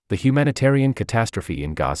The Humanitarian Catastrophe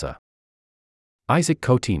in Gaza. Isaac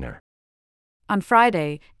Kotiner. On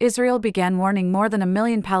Friday, Israel began warning more than 1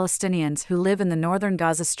 million Palestinians who live in the northern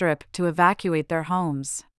Gaza Strip to evacuate their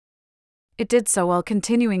homes. It did so while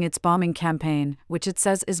continuing its bombing campaign, which it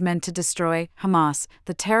says is meant to destroy Hamas,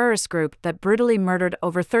 the terrorist group that brutally murdered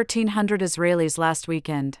over 1,300 Israelis last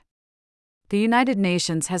weekend. The United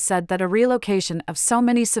Nations has said that a relocation of so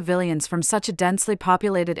many civilians from such a densely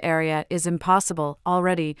populated area is impossible.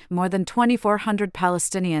 Already, more than 2,400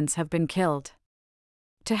 Palestinians have been killed.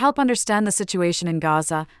 To help understand the situation in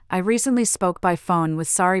Gaza, I recently spoke by phone with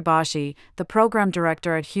Sari Bashi, the program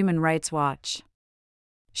director at Human Rights Watch.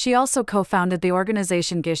 She also co-founded the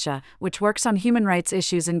organization Gisha, which works on human rights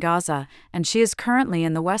issues in Gaza, and she is currently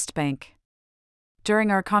in the West Bank.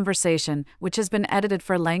 During our conversation, which has been edited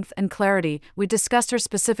for length and clarity, we discussed her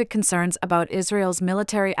specific concerns about Israel's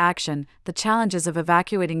military action, the challenges of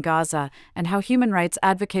evacuating Gaza, and how human rights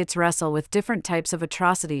advocates wrestle with different types of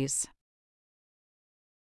atrocities.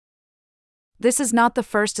 This is not the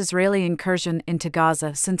first Israeli incursion into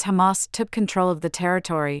Gaza since Hamas took control of the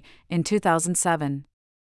territory in 2007.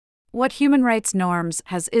 What human rights norms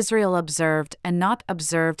has Israel observed and not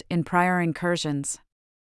observed in prior incursions?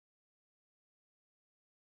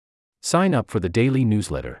 Sign up for the daily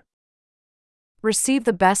newsletter. Receive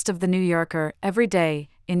the best of The New Yorker every day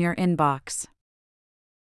in your inbox.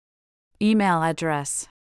 Email address.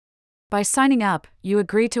 By signing up, you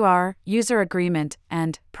agree to our user agreement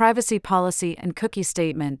and privacy policy and cookie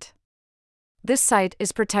statement. This site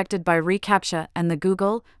is protected by reCAPTCHA and the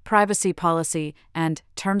Google privacy policy and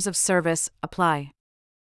terms of service apply.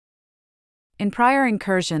 In prior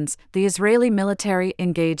incursions, the Israeli military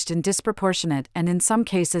engaged in disproportionate and in some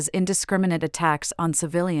cases indiscriminate attacks on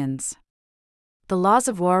civilians. The laws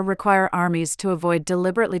of war require armies to avoid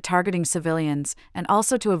deliberately targeting civilians and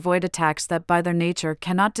also to avoid attacks that by their nature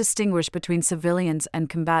cannot distinguish between civilians and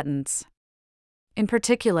combatants. In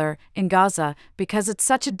particular, in Gaza, because it's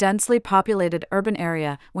such a densely populated urban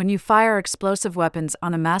area, when you fire explosive weapons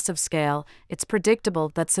on a massive scale, it's predictable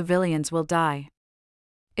that civilians will die.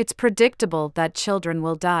 It's predictable that children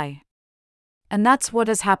will die. And that's what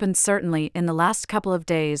has happened certainly in the last couple of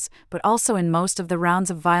days, but also in most of the rounds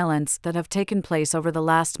of violence that have taken place over the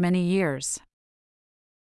last many years.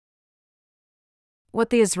 What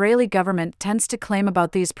the Israeli government tends to claim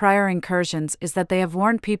about these prior incursions is that they have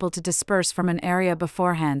warned people to disperse from an area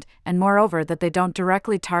beforehand, and moreover that they don't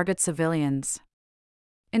directly target civilians.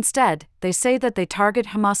 Instead, they say that they target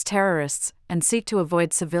Hamas terrorists and seek to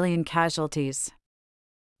avoid civilian casualties.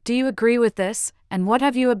 Do you agree with this, and what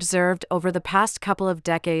have you observed over the past couple of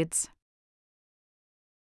decades?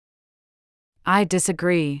 I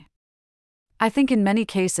disagree. I think in many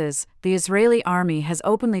cases, the Israeli army has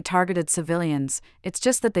openly targeted civilians, it's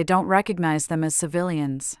just that they don't recognize them as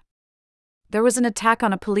civilians. There was an attack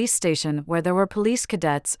on a police station where there were police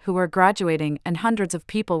cadets who were graduating and hundreds of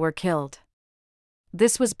people were killed.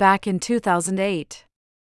 This was back in 2008.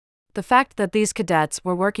 The fact that these cadets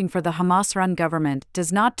were working for the Hamas-run government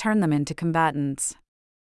does not turn them into combatants.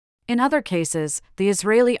 In other cases, the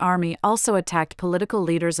Israeli army also attacked political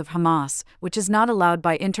leaders of Hamas, which is not allowed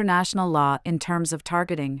by international law in terms of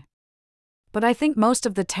targeting. But I think most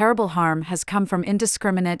of the terrible harm has come from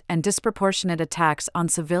indiscriminate and disproportionate attacks on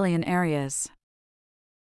civilian areas.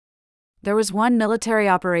 There was one military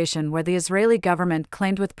operation where the Israeli government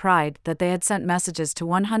claimed with pride that they had sent messages to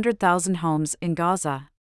 100,000 homes in Gaza.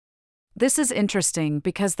 This is interesting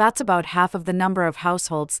because that's about half of the number of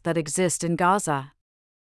households that exist in Gaza.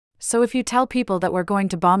 So if you tell people that we're going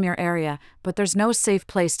to bomb your area, but there's no safe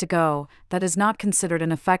place to go, that is not considered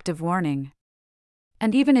an effective warning.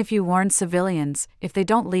 And even if you warn civilians, if they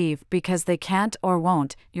don't leave because they can't or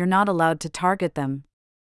won't, you're not allowed to target them.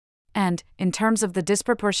 And, in terms of the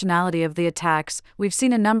disproportionality of the attacks, we've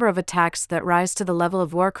seen a number of attacks that rise to the level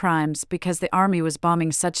of war crimes because the army was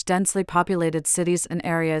bombing such densely populated cities and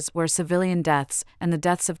areas where civilian deaths, and the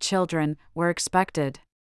deaths of children, were expected.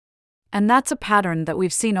 And that's a pattern that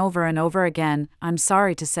we've seen over and over again, I'm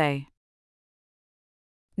sorry to say.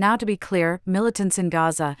 Now to be clear, militants in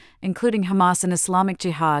Gaza, including Hamas and Islamic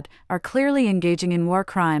Jihad, are clearly engaging in war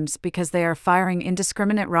crimes because they are firing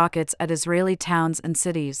indiscriminate rockets at Israeli towns and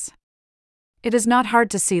cities. It is not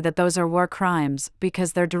hard to see that those are war crimes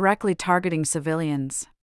because they're directly targeting civilians.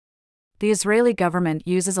 The Israeli government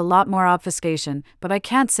uses a lot more obfuscation, but I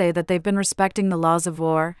can't say that they've been respecting the laws of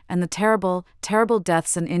war, and the terrible, terrible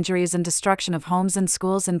deaths and injuries and destruction of homes and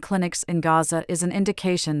schools and clinics in Gaza is an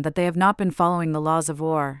indication that they have not been following the laws of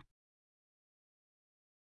war.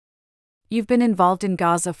 You've been involved in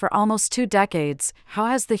Gaza for almost 2 decades. How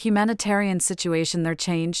has the humanitarian situation there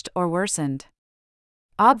changed or worsened?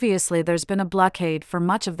 Obviously, there's been a blockade for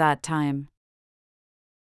much of that time.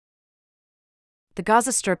 The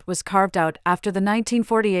Gaza Strip was carved out after the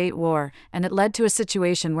 1948 war, and it led to a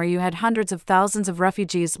situation where you had hundreds of thousands of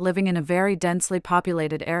refugees living in a very densely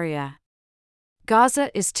populated area.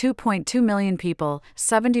 Gaza is 2.2 million people,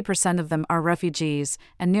 70% of them are refugees,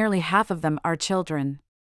 and nearly half of them are children.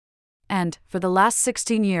 And, for the last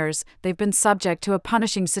 16 years, they've been subject to a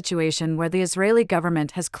punishing situation where the Israeli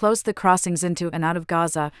government has closed the crossings into and out of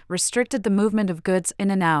Gaza, restricted the movement of goods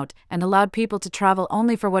in and out, and allowed people to travel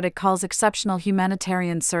only for what it calls exceptional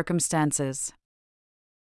humanitarian circumstances.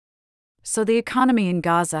 So the economy in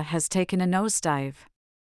Gaza has taken a nosedive.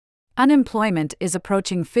 Unemployment is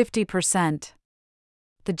approaching 50%.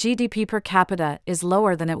 The GDP per capita is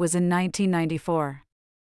lower than it was in 1994.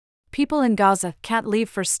 People in Gaza can't leave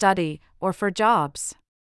for study or for jobs.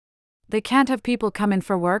 They can't have people come in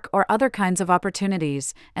for work or other kinds of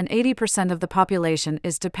opportunities, and 80% of the population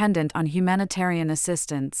is dependent on humanitarian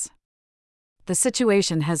assistance. The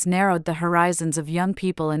situation has narrowed the horizons of young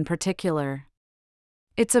people in particular.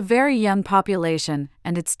 It's a very young population,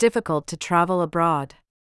 and it's difficult to travel abroad.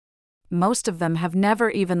 Most of them have never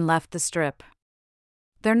even left the Strip.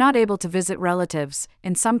 They're not able to visit relatives,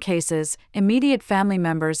 in some cases, immediate family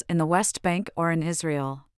members in the West Bank or in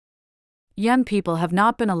Israel. Young people have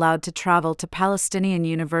not been allowed to travel to Palestinian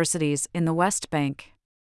universities in the West Bank.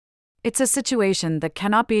 It's a situation that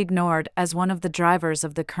cannot be ignored as one of the drivers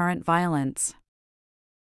of the current violence.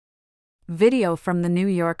 Video from The New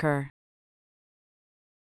Yorker.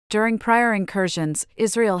 During prior incursions,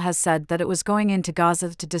 Israel has said that it was going into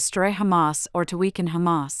Gaza to destroy Hamas or to weaken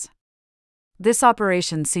Hamas. This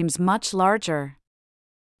operation seems much larger.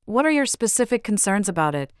 What are your specific concerns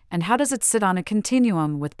about it, and how does it sit on a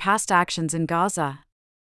continuum with past actions in Gaza?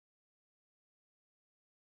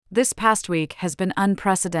 This past week has been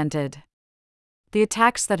unprecedented. The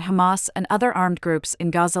attacks that Hamas and other armed groups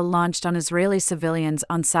in Gaza launched on Israeli civilians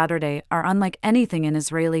on Saturday are unlike anything in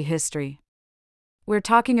Israeli history. We're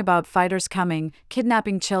talking about fighters coming,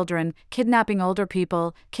 kidnapping children, kidnapping older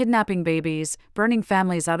people, kidnapping babies, burning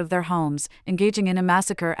families out of their homes, engaging in a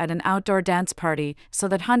massacre at an outdoor dance party so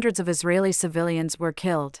that hundreds of Israeli civilians were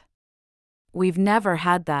killed. We've never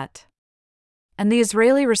had that. And the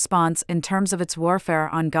Israeli response in terms of its warfare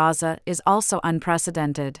on Gaza is also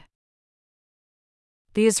unprecedented.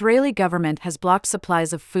 The Israeli government has blocked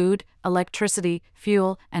supplies of food, electricity,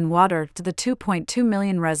 fuel, and water to the 2.2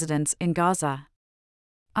 million residents in Gaza.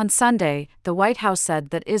 On Sunday, the White House said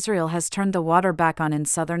that Israel has turned the water back on in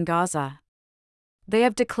southern Gaza. They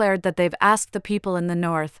have declared that they've asked the people in the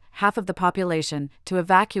north, half of the population, to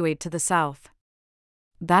evacuate to the south.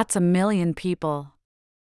 That's 1 million people.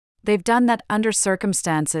 They've done that under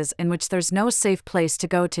circumstances in which there's no safe place to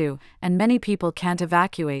go to, and many people can't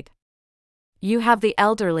evacuate. You have the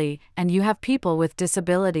elderly, and you have people with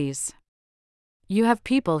disabilities. You have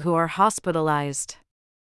people who are hospitalized.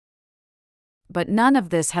 But none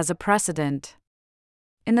of this has a precedent.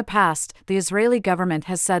 In the past, the Israeli government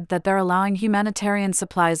has said that they're allowing humanitarian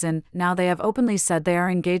supplies in, now they have openly said they are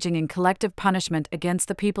engaging in collective punishment against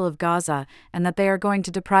the people of Gaza, and that they are going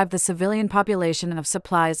to deprive the civilian population of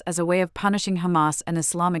supplies as a way of punishing Hamas and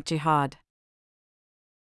Islamic Jihad.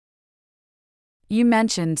 You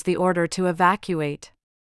mentioned the order to evacuate.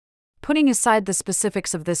 Putting aside the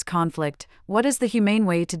specifics of this conflict, what is the humane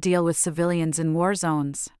way to deal with civilians in war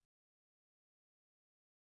zones?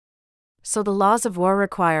 So the laws of war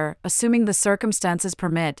require, assuming the circumstances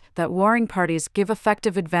permit, that warring parties give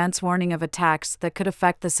effective advance warning of attacks that could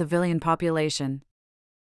affect the civilian population.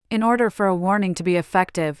 In order for a warning to be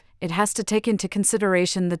effective, it has to take into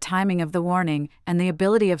consideration the timing of the warning and the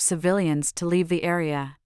ability of civilians to leave the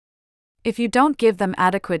area. If you don't give them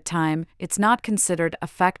adequate time, it's not considered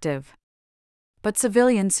effective. But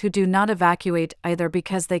civilians who do not evacuate either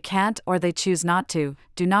because they can't or they choose not to,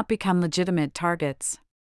 do not become legitimate targets.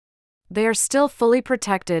 They are still fully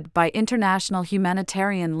protected by international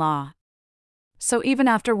humanitarian law. So even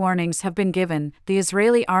after warnings have been given, the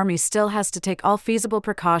Israeli army still has to take all feasible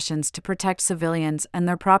precautions to protect civilians and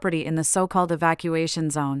their property in the so-called evacuation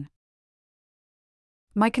zone.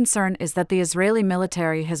 My concern is that the Israeli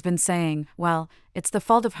military has been saying, well, it's the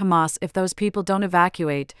fault of Hamas if those people don't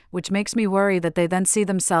evacuate, which makes me worry that they then see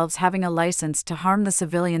themselves having a license to harm the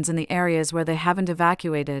civilians in the areas where they haven't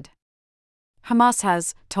evacuated. Hamas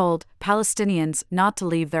has told Palestinians not to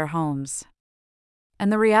leave their homes.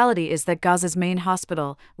 And the reality is that Gaza's main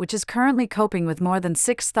hospital, which is currently coping with more than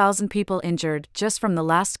 6,000 people injured just from the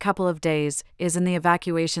last couple of days, is in the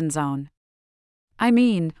evacuation zone. I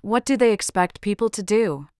mean, what do they expect people to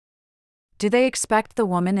do? Do they expect the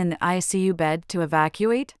woman in the ICU bed to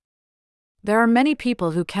evacuate? There are many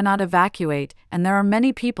people who cannot evacuate, and there are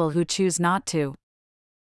many people who choose not to.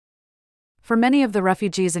 For many of the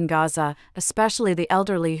refugees in Gaza, especially the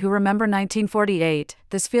elderly who remember 1948,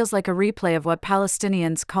 this feels like a replay of what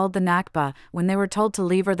Palestinians called the Nakba, when they were told to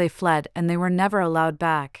leave or they fled and they were never allowed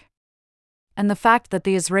back. And the fact that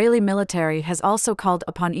the Israeli military has also called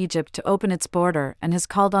upon Egypt to open its border and has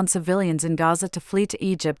called on civilians in Gaza to flee to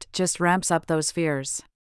Egypt just ramps up those fears.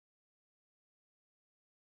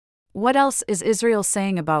 What else is Israel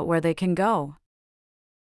saying about where they can go?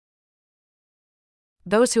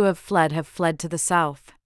 Those who have fled to the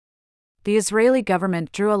south. The Israeli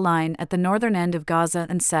government drew a line at the northern end of Gaza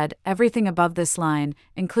and said, everything above this line,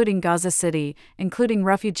 including Gaza City, including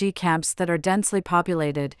refugee camps that are densely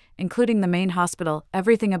populated, including the main hospital,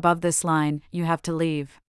 everything above this line, you have to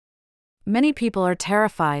leave. Many people are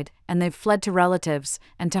terrified, and they've fled to relatives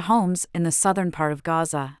and to homes in the southern part of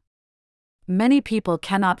Gaza. Many people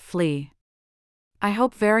cannot flee. I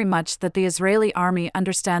hope very much that the Israeli army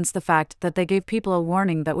understands the fact that they gave people a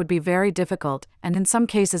warning that would be very difficult, and in some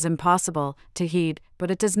cases impossible, to heed,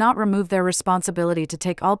 but it does not remove their responsibility to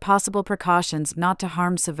take all possible precautions not to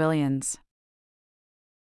harm civilians.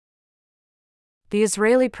 The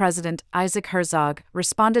Israeli President, Isaac Herzog,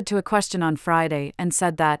 responded to a question on Friday and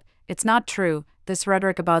said that, it's not true, this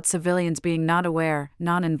rhetoric about civilians being not aware,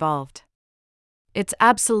 non-involved. It's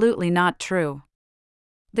absolutely not true.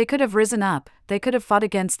 They could have risen up, they could have fought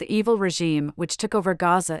against the evil regime which took over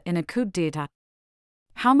Gaza in a coup d'etat.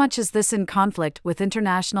 How much is this in conflict with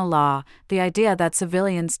international law, the idea that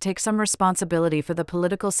civilians take some responsibility for the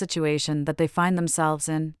political situation that they find themselves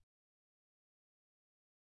in?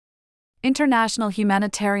 International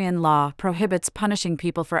humanitarian law prohibits punishing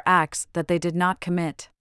people for acts that they did not commit.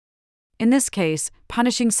 In this case,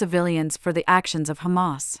 punishing civilians for the actions of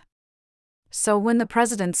Hamas. So when the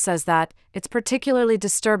president says that, it's particularly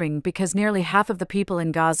disturbing because nearly half of the people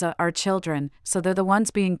in Gaza are children, so they're the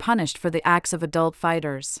ones being punished for the acts of adult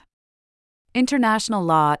fighters. International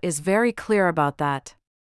law is very clear about that.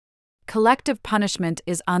 Collective punishment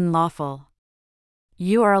is unlawful.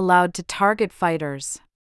 You are allowed to target fighters.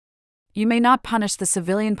 You may not punish the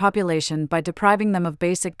civilian population by depriving them of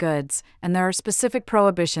basic goods, and there are specific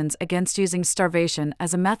prohibitions against using starvation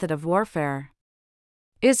as a method of warfare.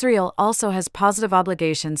 Israel also has positive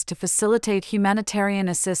obligations to facilitate humanitarian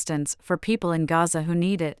assistance for people in Gaza who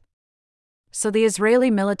need it. So the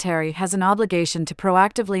Israeli military has an obligation to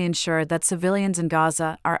proactively ensure that civilians in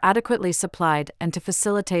Gaza are adequately supplied and to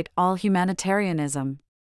facilitate all humanitarianism.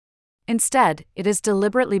 Instead, it is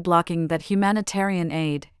deliberately blocking that humanitarian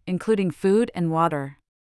aid, including food and water.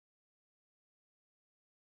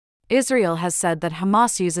 Israel has said that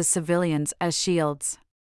Hamas uses civilians as shields.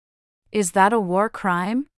 Is that a war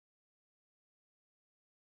crime?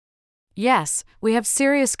 Yes, we have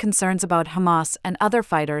serious concerns about Hamas and other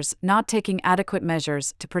fighters not taking adequate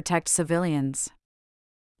measures to protect civilians.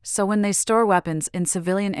 So when they store weapons in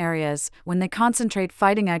civilian areas, when they concentrate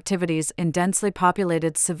fighting activities in densely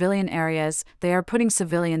populated civilian areas, they are putting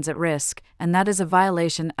civilians at risk, and that is a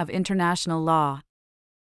violation of international law.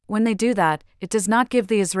 When they do that, it does not give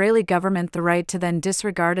the Israeli government the right to then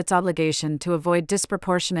disregard its obligation to avoid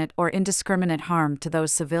disproportionate or indiscriminate harm to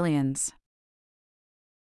those civilians.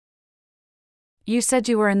 You said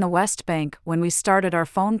you were in the West Bank when we started our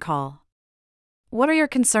phone call. What are your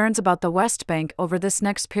concerns about the West Bank over this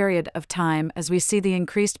next period of time as we see the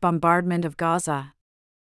increased bombardment of Gaza?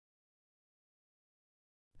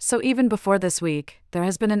 So even before this week, there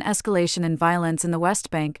has been an escalation in violence in the West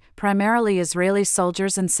Bank, primarily Israeli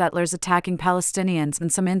soldiers and settlers attacking Palestinians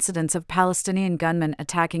and some incidents of Palestinian gunmen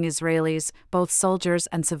attacking Israelis, both soldiers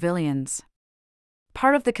and civilians.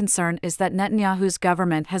 Part of the concern is that Netanyahu's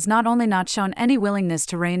government has not only not shown any willingness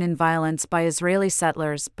to rein in violence by Israeli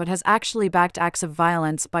settlers but has actually backed acts of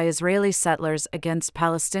violence by Israeli settlers against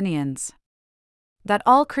Palestinians. That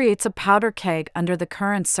all creates a powder keg under the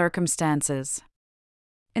current circumstances.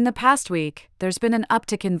 In the past week, there's been an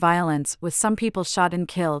uptick in violence with some people shot and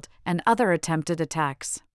killed, and other attempted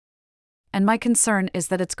attacks. And my concern is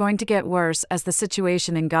that it's going to get worse as the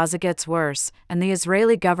situation in Gaza gets worse, and the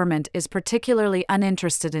Israeli government is particularly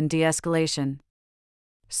uninterested in de-escalation.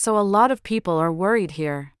 So a lot of people are worried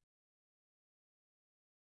here.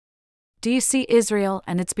 Do you see Israel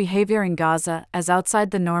and its behavior in Gaza as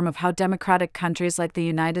outside the norm of how democratic countries like the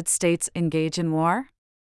United States engage in war?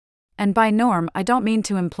 And by norm, I don't mean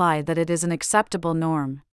to imply that it is an acceptable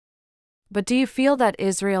norm. But do you feel that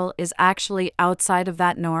Israel is actually outside of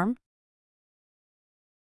that norm?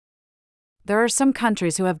 There are some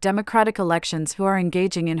countries who have democratic elections who are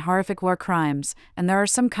engaging in horrific war crimes, and there are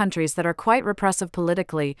some countries that are quite repressive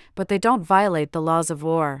politically, but they don't violate the laws of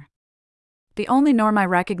war. The only norm I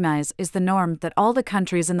recognize is the norm that all the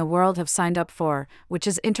countries in the world have signed up for, which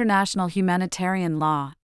is international humanitarian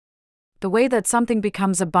law. The way that something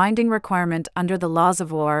becomes a binding requirement under the laws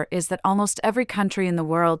of war is that almost every country in the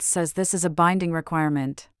world says this is a binding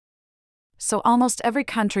requirement. So almost every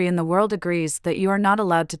country in the world agrees that you are not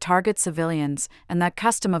allowed to target civilians, and that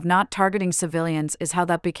custom of not targeting civilians is how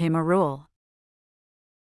that became a rule.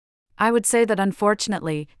 I would say that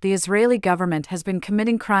unfortunately, the Israeli government has been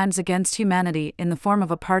committing crimes against humanity in the form of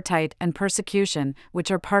apartheid and persecution, which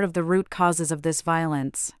are part of the root causes of this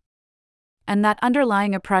violence. And that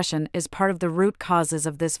underlying oppression is part of the root causes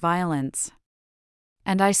of this violence.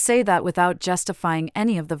 And I say that without justifying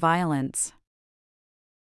any of the violence.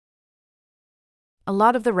 A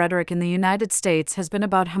lot of the rhetoric in the United States has been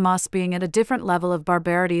about Hamas being at a different level of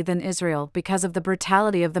barbarity than Israel because of the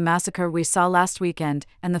brutality of the massacre we saw last weekend,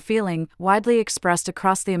 and the feeling, widely expressed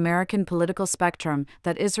across the American political spectrum,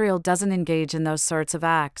 that Israel doesn't engage in those sorts of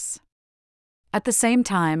acts. At the same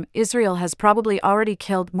time, Israel has probably already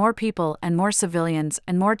killed more people and more civilians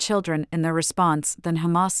and more children in their response than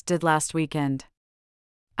Hamas did last weekend.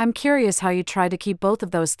 I'm curious how you try to keep both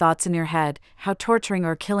of those thoughts in your head, how torturing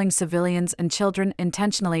or killing civilians and children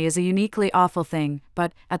intentionally is a uniquely awful thing,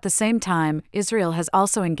 but, at the same time, Israel has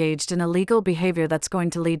also engaged in illegal behavior that's going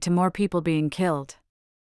to lead to more people being killed.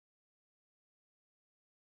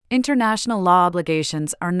 International law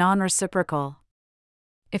obligations are non-reciprocal.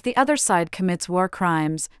 If the other side commits war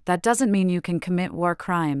crimes, that doesn't mean you can commit war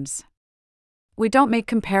crimes. We don't make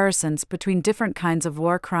comparisons between different kinds of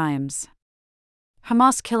war crimes.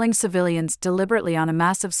 Hamas killing civilians deliberately on a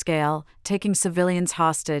massive scale, taking civilians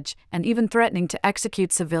hostage, and even threatening to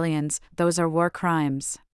execute civilians, those are war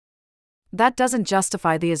crimes. That doesn't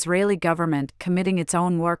justify the Israeli government committing its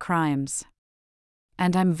own war crimes.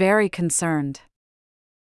 And I'm very concerned.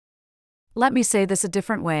 Let me say this a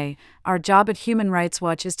different way. Our job at Human Rights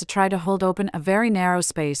Watch is to try to hold open a very narrow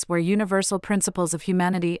space where universal principles of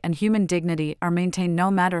humanity and human dignity are maintained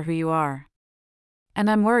no matter who you are. And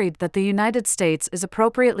I'm worried that the United States is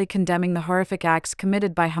appropriately condemning the horrific acts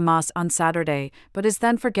committed by Hamas on Saturday, but is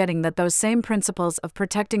then forgetting that those same principles of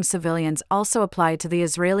protecting civilians also apply to the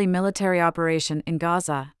Israeli military operation in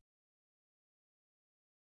Gaza.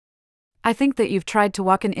 I think that you've tried to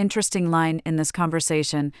walk an interesting line in this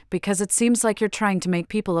conversation, because it seems like you're trying to make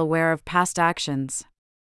people aware of past actions.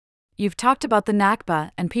 You've talked about the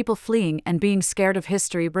Nakba and people fleeing and being scared of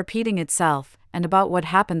history repeating itself, and about what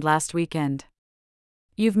happened last weekend.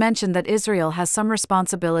 You've mentioned that Israel has some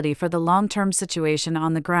responsibility for the long-term situation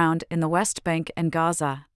on the ground in the West Bank and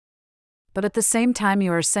Gaza. But at the same time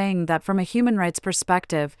you are saying that from a human rights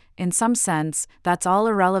perspective, in some sense, that's all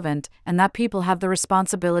irrelevant, and that people have the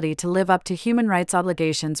responsibility to live up to human rights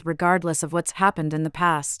obligations regardless of what's happened in the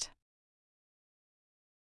past.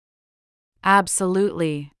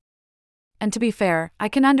 Absolutely. And to be fair, I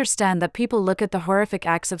can understand that people look at the horrific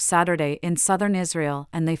acts of Saturday in southern Israel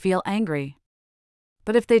and they feel angry.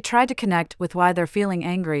 But if they try to connect with why they're feeling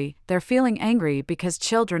angry because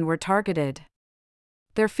children were targeted.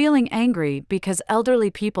 They're feeling angry because elderly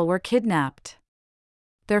people were kidnapped.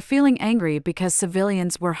 They're feeling angry because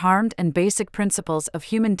civilians were harmed and basic principles of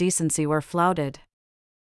human decency were flouted.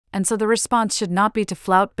 And so the response should not be to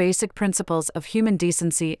flout basic principles of human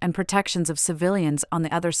decency and protections of civilians on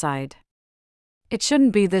the other side. It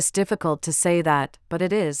shouldn't be this difficult to say that, but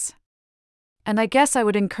it is. And I guess I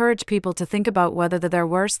would encourage people to think about whether the "they're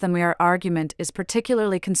worse than we are" argument is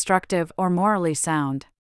particularly constructive or morally sound.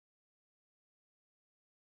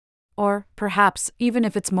 Or, perhaps, even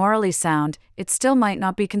if it's morally sound, it still might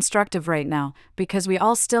not be constructive right now, because we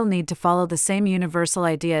all still need to follow the same universal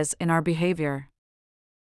ideas in our behavior.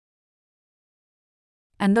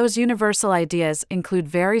 And those universal ideas include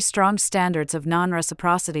very strong standards of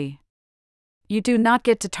non-reciprocity. You do not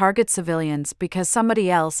get to target civilians because somebody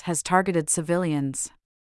else has targeted civilians.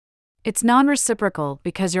 It's non-reciprocal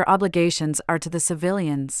because your obligations are to the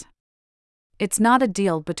civilians. It's not a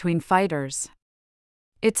deal between fighters.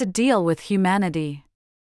 It's a deal with humanity.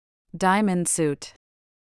 Diamond suit.